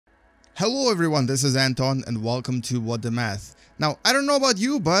Hello everyone, this is Anton and welcome to What the Math. Now, I don't know about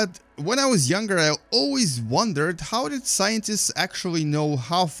you, but when I was younger, I always wondered how did scientists actually know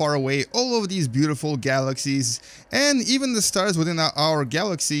how far away all of these beautiful galaxies and even the stars within our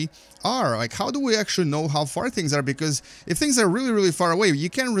galaxy are. Like, how do we actually know how far things are? Because if things are really far away, you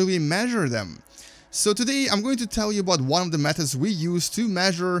can't really measure them. So today I'm going to tell you about one of the methods we use to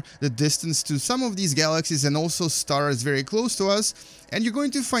measure the distance to some of these galaxies and also stars very close to us, and you're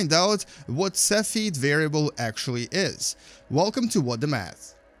going to find out what Cepheid variable actually is. Welcome to What the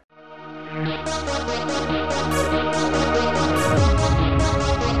Math.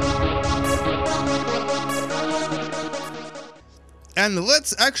 And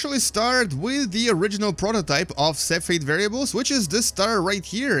let's actually start with the original prototype of Cepheid variables, which is this star right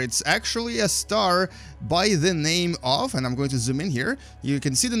here. It's actually a star by the name of, and I'm going to zoom in here, you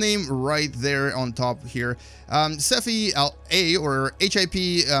can see the name right there on top here, Cepheid A, or HIP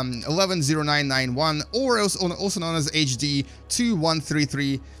 110991, or also known as HD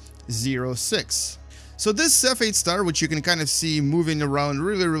 213306. So this Cepheid star, which you can kind of see moving around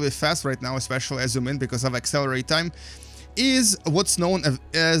really fast right now, especially as I zoom in because of accelerate time, is what's known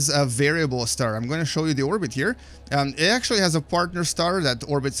as a variable star. I'm going to show you the orbit here. It actually has a partner star that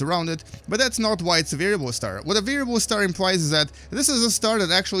orbits around it, but that's not why it's a variable star. What a variable star implies is that this is a star that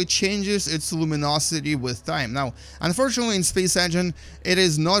actually changes its luminosity with time. Now, unfortunately in Space Engine, it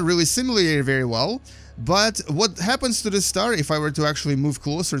is not really simulated very well, but what happens to this star, if I were to actually move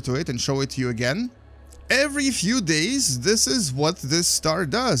closer to it and show it to you again, every few days, this is what this star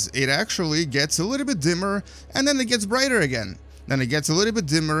does. It actually gets a little bit dimmer, and then it gets brighter again. Then it gets a little bit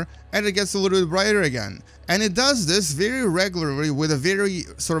dimmer, and it gets a little bit brighter again. And it does this very regularly with a very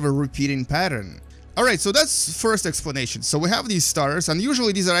sort of a repeating pattern. Alright, so that's first explanation. So we have these stars, and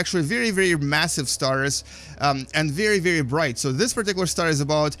usually these are actually very massive stars, and very bright. So this particular star is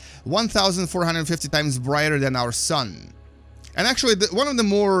about 1,450 times brighter than our sun. And actually, one of the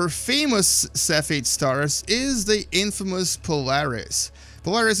more famous Cepheid stars is the infamous Polaris.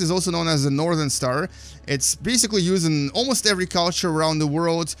 Polaris is also known as the Northern Star. It's basically used in almost every culture around the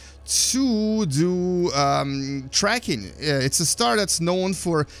world to do tracking. It's a star that's known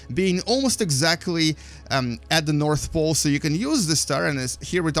for being almost exactly at the North Pole, so you can use this star, and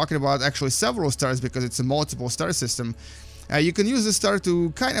here we're talking about actually several stars because it's a multiple star system. You can use this star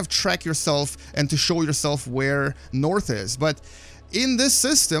to kind of track yourself and to show yourself where north is. But in this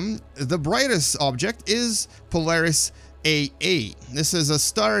system, the brightest object is Polaris AA. This is a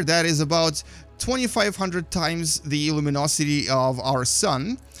star that is about 2,500 times the luminosity of our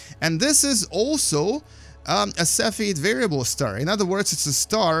sun. And this is also a Cepheid variable star. In other words, it's a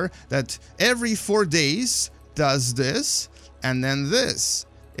star that every 4 days does this and then this.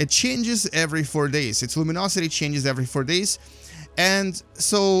 It changes every 4 days. Its luminosity changes every 4 days. And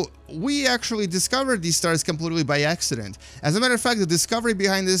so we actually discovered these stars completely by accident. As a matter of fact, the discovery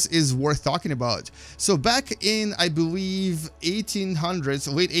behind this is worth talking about. So back in, I believe,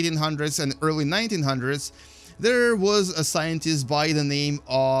 1800s, late 1800s and early 1900s, there was a scientist by the name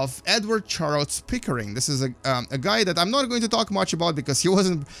of Edward Charles Pickering. This is a guy that I'm not going to talk much about because he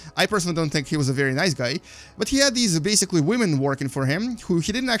wasn't, I personally don't think he was a very nice guy, but he had these basically women working for him who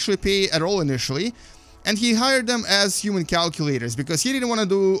he didn't actually pay at all initially, and he hired them as human calculators because he didn't want to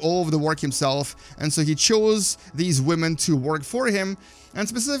do all of the work himself, and so he chose these women to work for him. And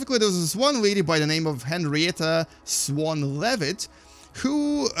specifically there was this one lady by the name of Henrietta Swan Leavitt,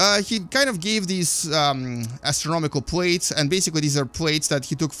 who he kind of gave these astronomical plates, and basically these are plates that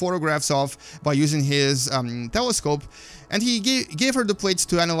he took photographs of by using his telescope, and he gave her the plates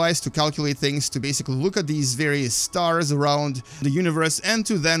to analyze, to calculate things, to basically look at these various stars around the universe, and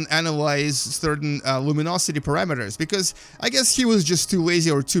to then analyze certain luminosity parameters, because I guess he was just too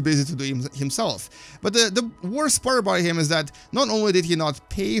lazy or too busy to do himself. But the worst part about him is that not only did he not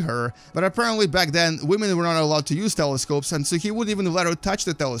pay her, but apparently back then women were not allowed to use telescopes, and so he wouldn't even let her touch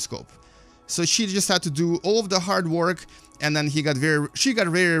the telescope. So she just had to do all of the hard work, and then she got very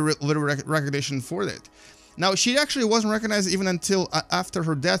little recognition for it. Now, she actually wasn't recognized even until after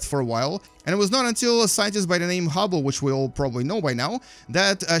her death for a while, and it was not until a scientist by the name Hubble, which we all probably know by now,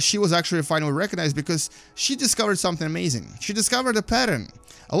 that she was actually finally recognized because she discovered something amazing. She discovered a pattern.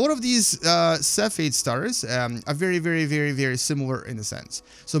 A lot of these Cepheid stars are very similar in a sense.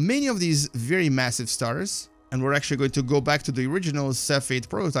 So many of these very massive stars, and we're actually going to go back to the original Cepheid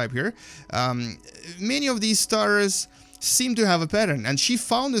prototype here, many of these stars seem to have a pattern, and she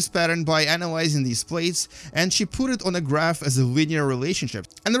found this pattern by analyzing these plates, and she put it on a graph as a linear relationship.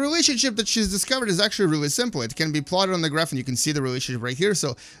 And the relationship that she's discovered is actually really simple. It can be plotted on the graph, and you can see the relationship right here.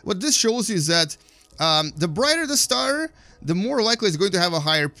 So what this shows you is that The brighter the star, the more likely it's going to have a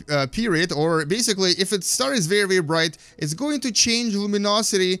higher period, or basically, if its star is very, very bright, it's going to change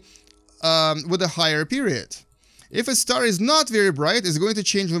luminosity with a higher period. If a star is not very bright, it's going to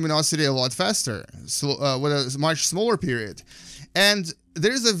change luminosity a lot faster, with a much smaller period. And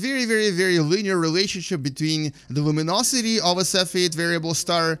there's a very, very, very linear relationship between the luminosity of a Cepheid variable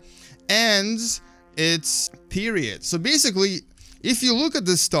star and its period. So basically, if you look at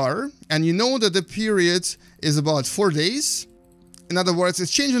the star and you know that the period is about 4 days, in other words,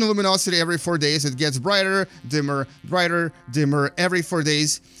 it's changing luminosity every 4 days. It gets brighter, dimmer, brighter, dimmer every 4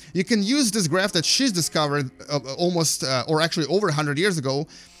 days. You can use this graph that she's discovered or actually over 100 years ago.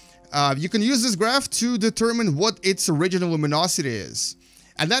 You can use this graph to determine what its original luminosity is.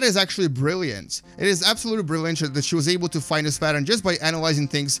 And that is actually brilliant. It is absolutely brilliant that she was able to find this pattern just by analyzing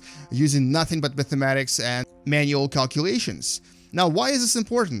things using nothing but mathematics and manual calculations. Now, why is this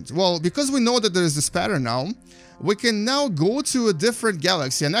important? Well, because we know that there is this pattern now, we can now go to a different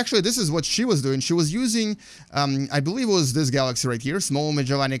galaxy. And actually, this is what she was doing. She was using, I believe it was this galaxy right here, Small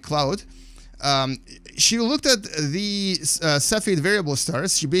Magellanic Cloud. She looked at the Cepheid Variable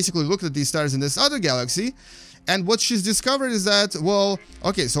Stars. She basically looked at these stars in this other galaxy. And what she's discovered is that, well,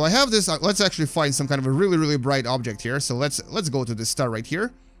 okay, so I have this, let's actually find some kind of a really, really bright object here. So let's go to this star right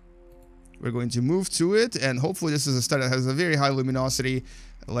here. We're going to move to it, and hopefully this is a star that has a very high luminosity.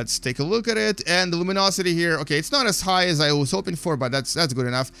 Let's take a look at it, and the luminosity here, okay, it's not as high as I was hoping for, but that's good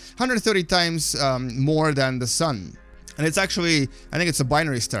enough. 130 times more than the sun. And it's actually, I think it's a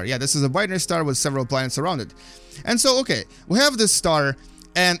binary star. Yeah, this is a binary star with several planets around it. And so, okay, we have this star,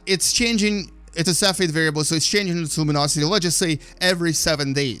 and it's changing. It's a Cepheid variable, so it's changing its luminosity, let's just say, every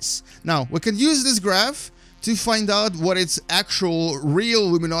 7 days. Now, we can use this graph to find out what its actual real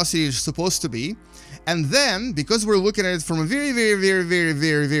luminosity is supposed to be. And then, because we're looking at it from a very, very, very, very,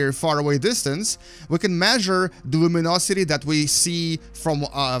 very, very far away distance, we can measure the luminosity that we see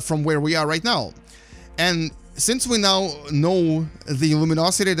from where we are right now. And since we now know the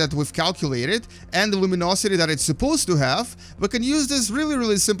luminosity that we've calculated and the luminosity that it's supposed to have, we can use this really,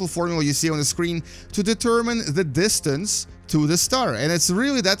 really simple formula you see on the screen to determine the distance to the star. And it's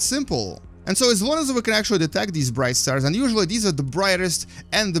really that simple. And so as long as we can actually detect these bright stars, and usually these are the brightest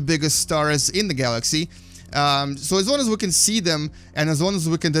and the biggest stars in the galaxy, so as long as we can see them, and as long as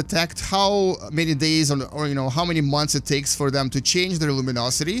we can detect how many days or you know, how many months it takes for them to change their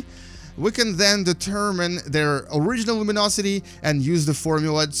luminosity, we can then determine their original luminosity and use the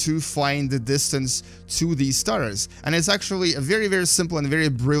formula to find the distance to these stars. And it's actually a very, very simple and very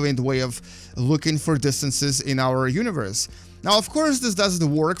brilliant way of looking for distances in our universe. Now, of course, this doesn't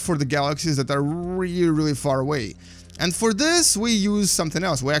work for the galaxies that are really, really far away. And for this, we use something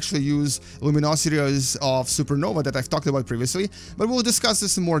else. We actually use luminosities of supernova that I've talked about previously, but we'll discuss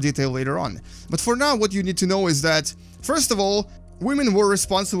this in more detail later on. But for now, what you need to know is that, first of all, women were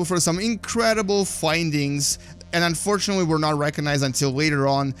responsible for some incredible findings, and unfortunately were not recognized until later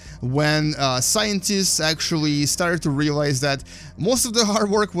on, when scientists actually started to realize that most of the hard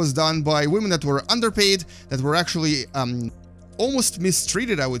work was done by women that were underpaid, that were actually almost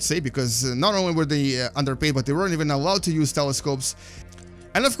mistreated, I would say, because not only were they underpaid, but they weren't even allowed to use telescopes.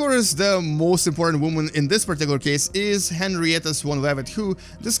 And of course, the most important woman in this particular case is Henrietta Swan-Leavitt, who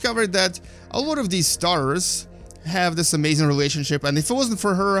discovered that a lot of these stars have this amazing relationship, and if it wasn't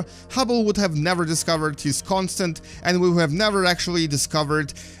for her, Hubble would have never discovered his constant, and we would have never actually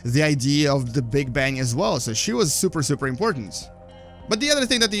discovered the idea of the Big Bang as well. So she was super, super important. But the other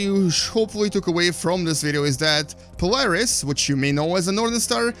thing that you hopefully took away from this video is that Polaris, which you may know as a northern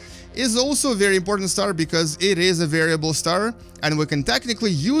star, is also a very important star because it is a variable star, and we can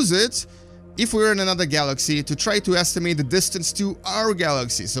technically use it if we're in another galaxy to try to estimate the distance to our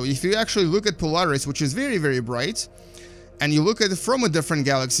galaxy. So if you actually look at Polaris, which is very, very bright, and you look at it from a different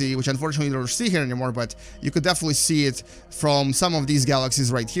galaxy, which unfortunately you don't see here anymore, but you could definitely see it from some of these galaxies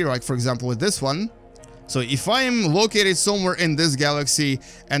right here, like for example with this one. So if I'm located somewhere in this galaxy,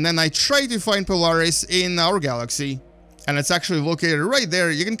 and then I try to find Polaris in our galaxy, and it's actually located right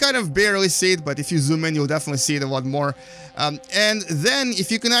there, you can kind of barely see it, but if you zoom in, you'll definitely see it a lot more. And then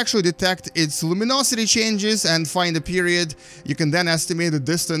if you can actually detect its luminosity changes and find the period, you can then estimate the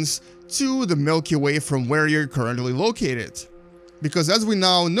distance to the Milky Way from where you're currently located. Because as we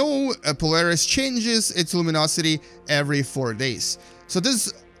now know, Polaris changes its luminosity every 4 days. So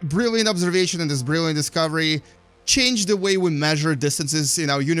this brilliant observation and this brilliant discovery changed the way we measure distances in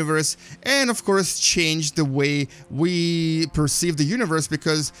our universe, and of course changed the way we perceive the universe,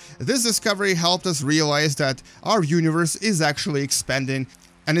 because this discovery helped us realize that our universe is actually expanding,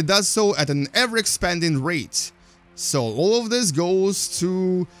 and it does so at an ever-expanding rate. So all of this goes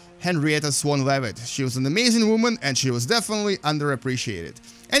to Henrietta Swan Leavitt. She was an amazing woman and she was definitely underappreciated.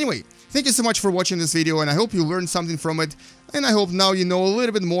 Anyway, thank you so much for watching this video, and I hope you learned something from it. And I hope now you know a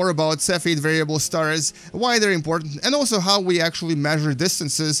little bit more about Cepheid Variable Stars, why they're important, and also how we actually measure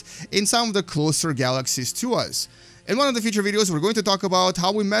distances in some of the closer galaxies to us. In one of the future videos, we're going to talk about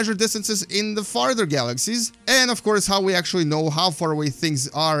how we measure distances in the farther galaxies, and of course how we actually know how far away things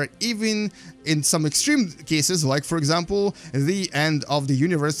are, even in some extreme cases, like for example, the end of the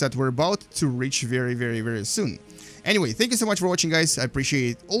universe that we're about to reach very soon. Anyway, thank you so much for watching, guys. I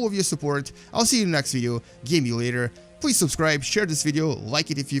appreciate all of your support. I'll see you in the next video. Game you later. Please subscribe, share this video, like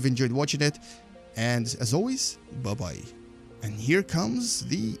it if you've enjoyed watching it, and as always, bye-bye. And here comes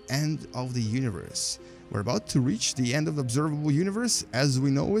the end of the universe. We're about to reach the end of the observable universe as we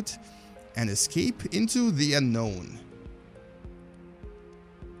know it and escape into the unknown.